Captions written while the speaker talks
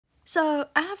So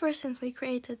I have recently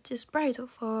created this bridle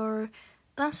for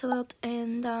Lancelot,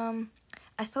 and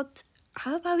I thought,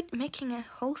 how about making a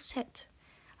whole set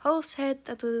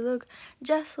that would look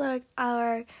just like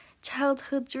our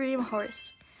childhood dream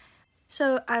horse.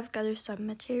 So I've gathered some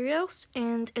materials,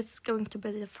 and it's going to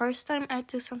be the first time I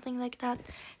do something like that,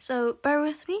 so bear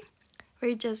with me.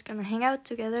 We're just gonna hang out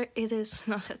together. It is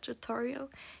not a tutorial,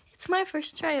 it's my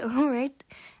first try, alright?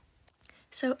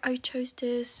 So I chose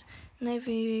this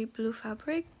navy blue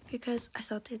fabric because I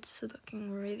thought it's looking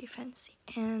really fancy,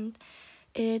 and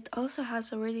it also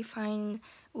has a really fine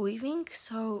weaving,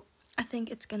 so I think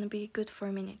it's gonna be good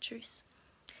for miniatures.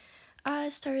 I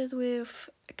started with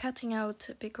cutting out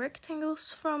big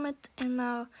rectangles from it, and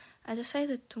now I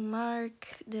decided to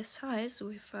mark the size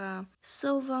with a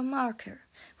silver marker,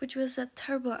 which was a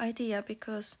terrible idea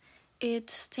because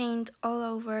it stained all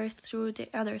over through the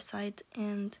other side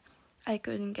and I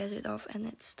couldn't get it off, and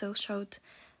it still showed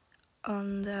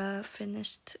on the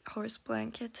finished horse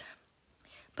blanket.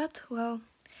 But well,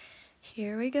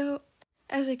 here we go.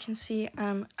 As you can see,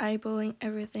 I'm eyeballing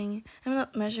everything. I'm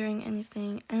not measuring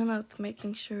anything. I'm not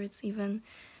making sure it's even.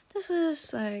 This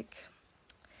is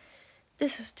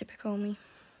typical me.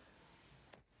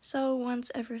 So once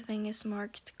everything is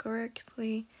marked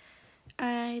correctly,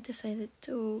 I decided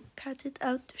to cut it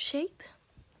out to shape.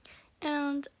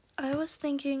 And I was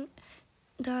thinking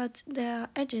that the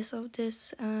edges of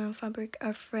this fabric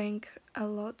are fraying a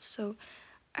lot, so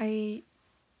I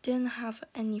didn't have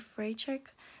any fray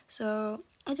check, so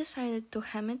I decided to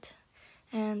hem it,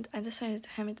 and I decided to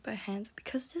hem it by hand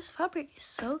because this fabric is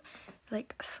so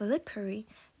slippery,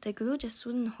 the glue just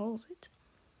wouldn't hold it.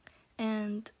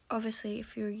 And obviously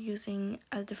if you're using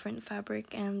a different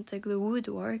fabric and the glue would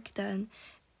work, then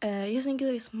using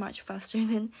glue is much faster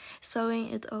than sewing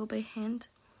it all by hand.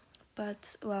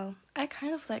 But well, I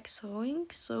kind of like sewing,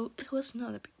 so it was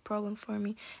not a big problem for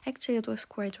me. Actually, it was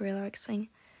quite relaxing.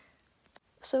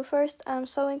 So first I'm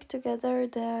sewing together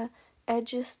the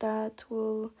edges that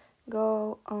will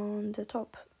go on the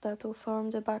top, that will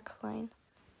form the back line.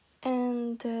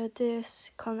 And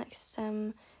this connects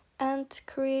them and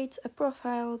creates a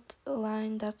profiled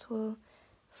line that will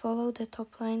follow the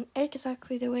top line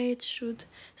exactly the way it should.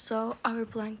 So our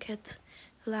blanket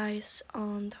lies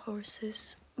on the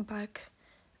horse's back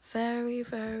very,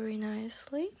 very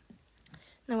nicely.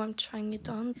 Now I'm trying it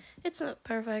on. It's not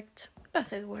perfect,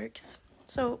 but it works.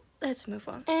 So let's move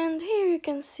on. And here you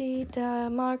can see the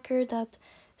marker that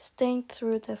stained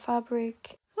through the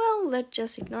fabric. Well, let's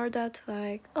just ignore that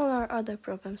like all our other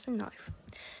problems in life.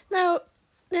 Now,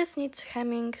 this needs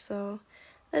hemming, so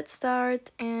let's start.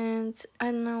 And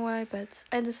I don't know why, but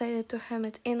I decided to hem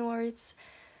it inwards.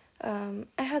 I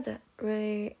had a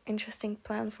really interesting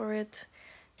plan for it.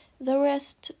 The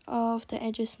rest of the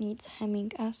edges needs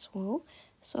hemming as well.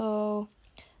 So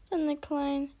the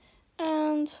neckline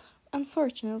and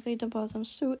unfortunately the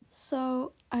bottoms too.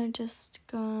 So I'm just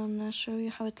gonna show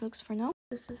you how it looks for now.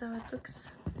 This is how it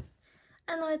looks.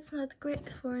 I know it's not great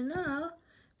for now,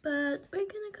 but we're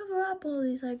gonna cover up all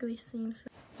these ugly seams.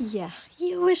 Yeah,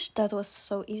 you wish that was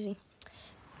so easy.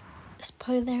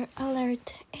 Spoiler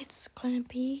alert, it's gonna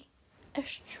be a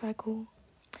struggle.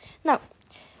 Now,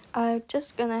 I'm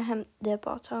just gonna hem the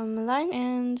bottom line,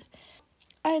 and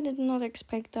I did not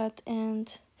expect that,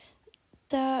 and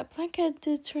the blanket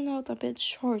did turn out a bit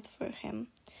short for him.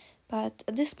 But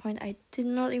at this point I did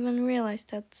not even realize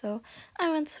that, so I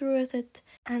went through with it,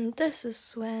 and this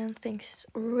is when things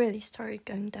really started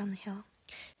going downhill.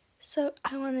 So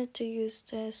I wanted to use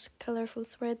this colorful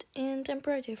thread and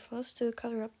embroidery floss to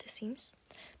cover up the seams,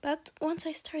 but once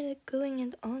I started gluing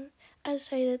it on, I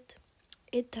decided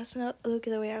it does not look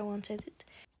the way I wanted it.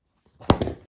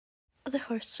 The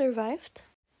horse survived,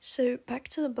 so back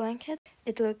to the blanket.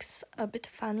 It looks a bit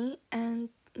funny and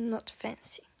not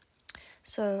fancy.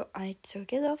 So I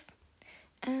took it off,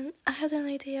 and I had an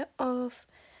idea of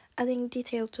adding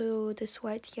detail to this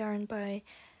white yarn by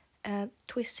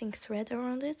twisting thread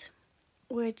around it,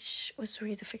 which was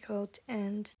really difficult,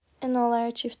 and all I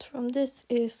achieved from this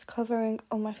is covering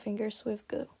all my fingers with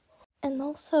glue. And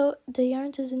also the yarn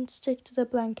didn't stick to the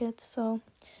blanket, so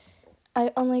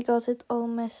I only got it all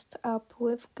messed up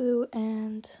with glue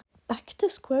and back to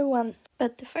square one.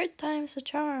 But the third time's a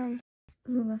charm.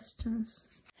 The last chance.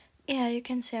 Yeah, you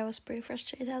can see I was pretty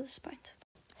frustrated at this point.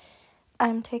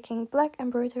 I'm taking black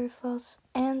embroidery floss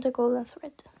and the golden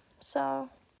thread. So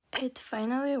it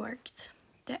finally worked.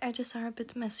 The edges are a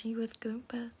bit messy with glue,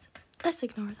 but let's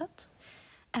ignore that.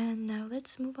 And now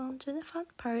let's move on to the fun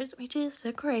part, which is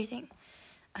decorating.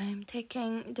 I'm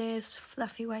taking this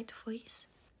fluffy white fleece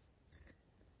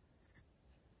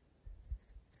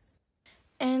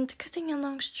and cutting a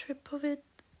long strip of it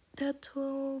that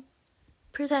will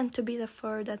pretend to be the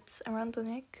fur that's around the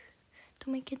neck to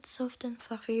make it soft and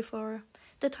fluffy for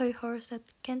the toy horse that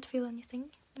can't feel anything.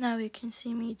 Now you can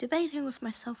see me debating with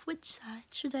myself which side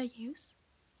should I use.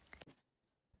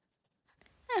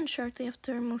 And shortly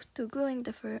after moved to gluing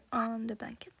the fur on the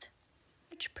blanket,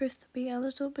 which proved to be a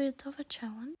little bit of a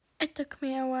challenge. It took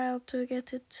me a while to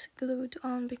get it glued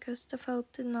on because the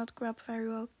felt did not grab very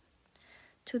well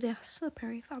to the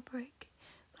slippery fabric.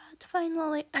 But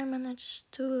finally I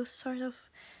managed to sort of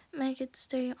make it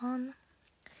stay on.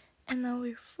 And now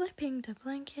we're flipping the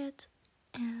blanket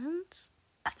and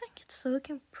I think it's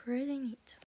looking pretty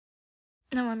neat.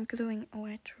 Now I'm gluing a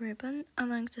white ribbon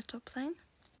along the top line.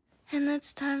 And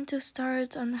it's time to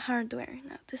start on the hardware.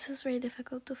 Now this is very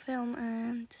difficult to film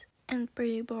and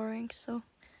pretty boring, so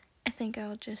I think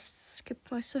I'll just skip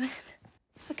most of it.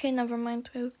 Okay, never mind,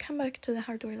 we'll come back to the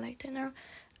hardware later. Now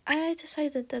I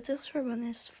decided that this ribbon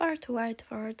is far too wide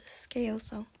for the scale,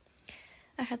 so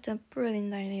I had the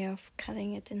brilliant idea of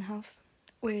cutting it in half,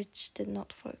 which did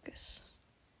not focus.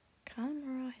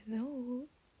 Camera, hello.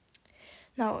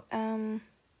 Now,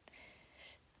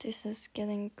 this is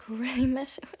getting really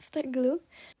messy with the glue.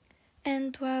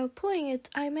 And while pulling it,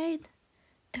 I made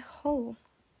a hole.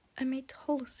 I made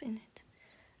holes in it.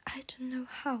 I don't know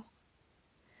how.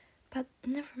 But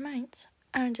never mind.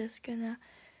 I'm just gonna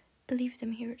leave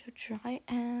them here to dry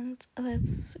and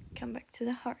let's come back to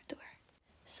the hardware.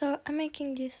 So I'm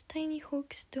making these tiny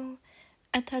hooks to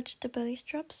attach the belly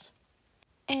straps.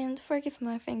 And forgive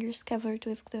my fingers covered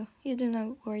with glue. You don't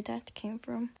know where that came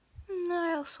from.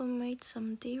 I also made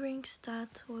some D-rings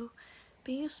that will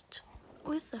be used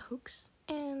with the hooks,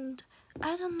 and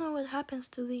I don't know what happens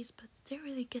to these, but they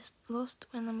really get lost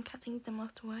when I'm cutting them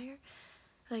off the wire.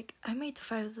 Like, I made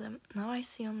 5 of them, now I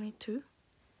see only 2.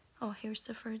 Oh, here's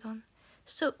the third one.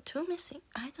 So, 2 missing,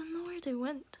 I don't know where they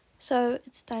went. So,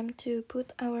 it's time to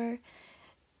put our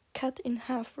cut in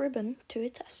half ribbon to a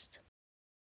test.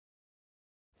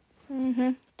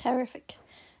 Terrific.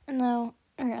 And now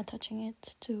we're attaching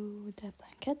it to the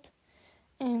blanket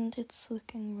and it's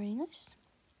looking really nice.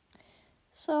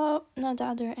 So now the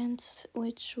other ends,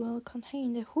 which will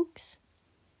contain the hooks,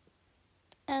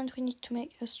 and we need to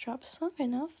make a strap long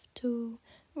enough to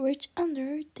reach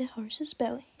under the horse's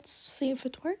belly. Let's see if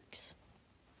it works.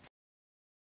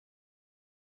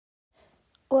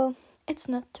 Well, it's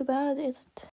not too bad, is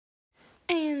it?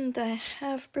 And I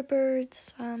have prepared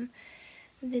some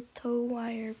little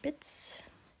wire bits,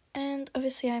 and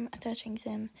obviously I'm attaching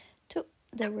them to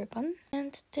the ribbon,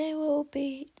 and they will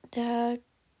be the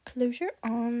closure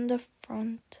on the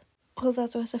front. Well,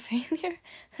 that was a failure.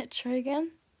 Let's try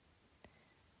again.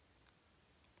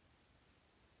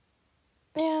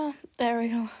 Yeah, there we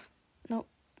go. Nope.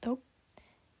 Nope.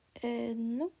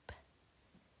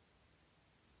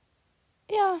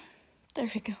 Yeah,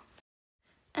 there we go.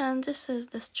 And this is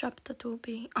the strap that will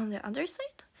be on the other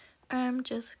side. I'm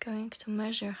just going to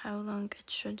measure how long it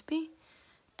should be,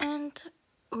 and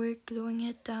we're gluing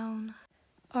it down.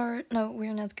 Or no,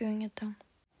 we're not gluing it down.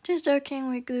 Just joking,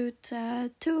 we glued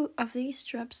 2 of these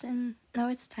straps, and now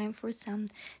it's time for some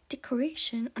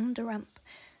decoration on the ramp.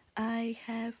 I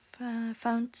have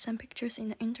found some pictures in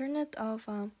the internet of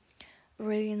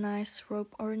really nice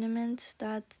rope ornaments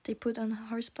that they put on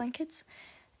horse blankets,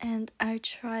 and I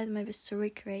tried my best to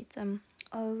recreate them,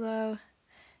 although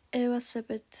it was a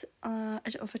bit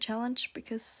of a challenge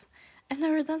because I've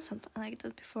never done something like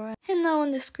that before. And now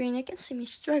on the screen you can see me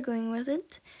struggling with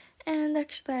it, and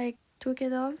actually I took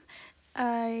it off.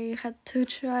 I had to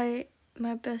try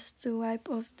my best to wipe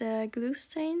off the glue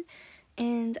stain,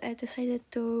 and I decided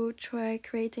to try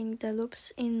creating the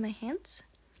loops in my hands,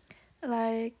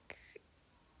 like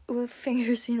with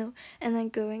fingers, and then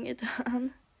gluing it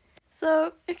on.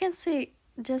 So you can see,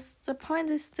 just the point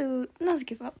is to not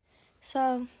give up.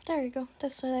 So there you go,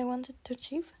 that's what I wanted to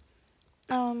achieve.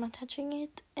 Now I'm attaching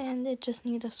it, and it just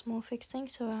needs a small fixing,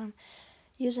 so I'm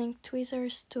using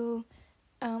tweezers to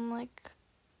like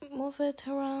move it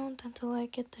around until I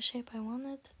get the shape I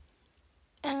wanted.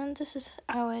 And this is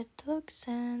how it looks,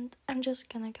 and I'm just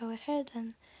gonna go ahead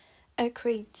and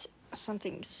create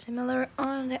something similar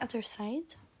on the other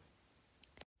side.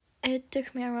 It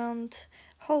took me around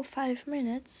whole 5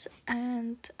 minutes,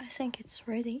 and I think it's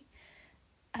ready.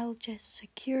 I'll just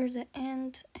secure the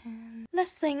end, and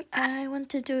last thing I want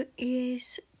to do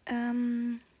is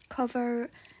cover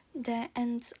the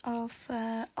ends of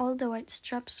all the white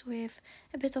straps with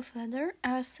a bit of leather.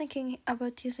 I was thinking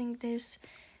about using this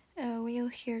wheel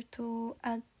here to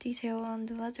add detail on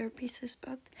the leather pieces,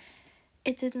 but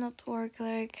it did not work.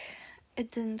 Like,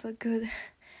 it didn't look good.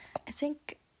 I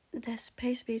think the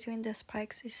space between the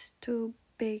spikes is too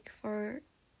big for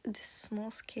this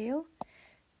small scale,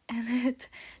 and it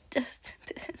just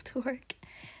didn't work.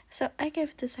 So I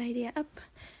gave this idea up,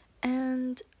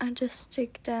 and I just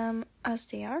stick them as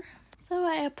they are. So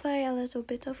I apply a little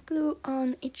bit of glue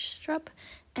on each strap,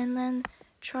 and then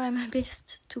try my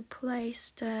best to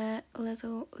place the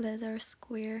little leather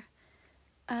square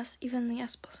as evenly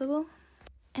as possible.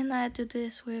 And I do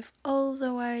this with all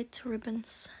the white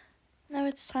ribbons. Now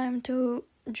it's time to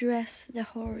dress the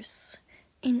horse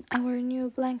in our new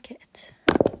blanket.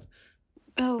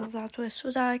 Oh, that was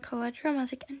what I call a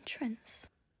dramatic entrance.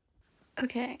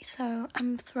 Okay, so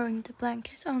I'm throwing the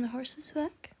blanket on the horse's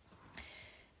back.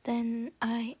 Then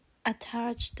I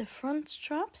attach the front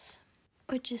straps,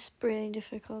 which is pretty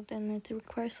difficult and it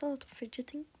requires a lot of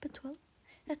fidgeting, but well,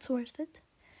 it's worth it.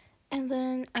 And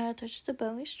then I attach the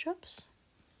belly straps,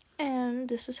 and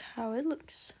this is how it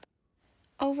looks.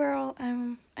 Overall,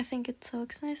 I think it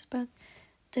looks nice, but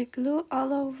the glue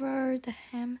all over the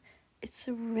hem, it's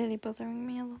really bothering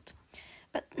me a lot.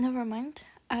 But never mind,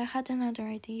 I had another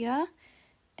idea,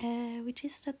 which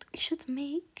is that we should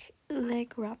make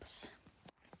leg wraps.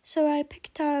 So I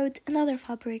picked out another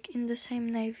fabric in the same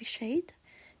navy shade,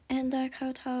 and I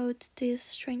cut out this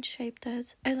strange shape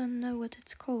that I don't know what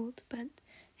it's called, but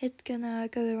it's gonna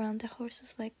go around the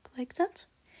horse's leg like that.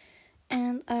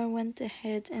 And I went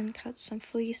ahead and cut some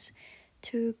fleece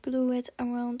to glue it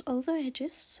around all the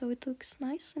edges so it looks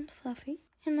nice and fluffy.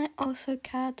 And I also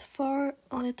cut 4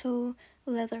 little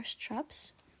leather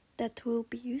straps that will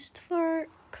be used for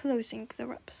closing the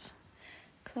wraps.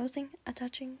 Closing,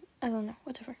 attaching, I don't know,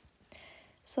 whatever.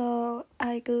 So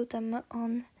I glued them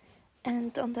on,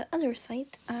 and on the other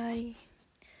side I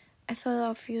thought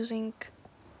of using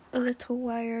little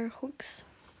wire hooks,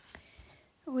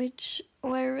 which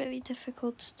were really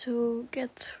difficult to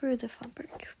get through the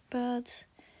fabric, but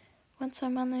once I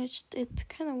managed, it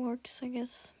kind of works, I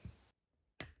guess.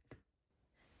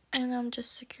 And I'm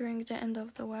just securing the end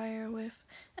of the wire with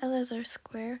a leather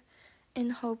square in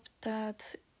hope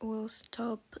that will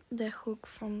stop the hook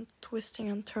from twisting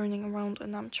and turning around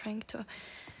when I'm trying to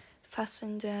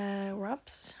fasten the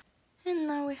wraps. And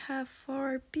now we have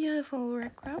 4 beautiful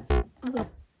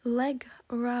leg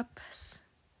wraps.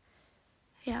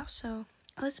 Yeah, so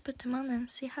let's put them on and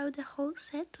see how the whole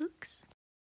set looks.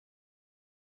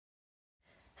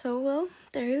 So well,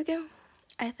 there you go.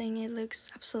 I think it looks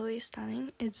absolutely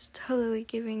stunning. It's totally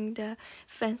giving the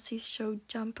fancy show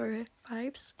jumper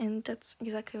vibes, and that's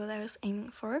exactly what I was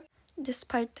aiming for.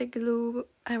 Despite the glue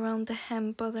around the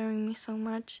hem bothering me so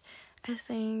much, I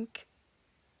think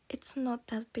it's not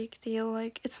that big deal.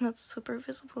 Like, it's not super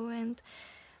visible, and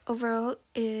overall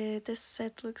this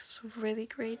set looks really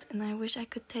great, and I wish I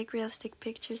could take realistic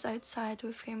pictures outside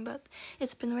with him, but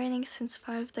it's been raining since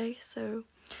 5 days, so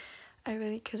I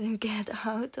really couldn't get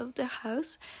out of the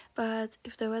house. But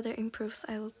if the weather improves,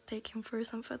 I'll take him for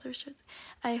some photo shoot.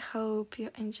 I hope you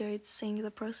enjoyed seeing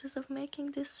the process of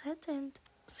making this set, and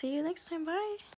see you next time. Bye!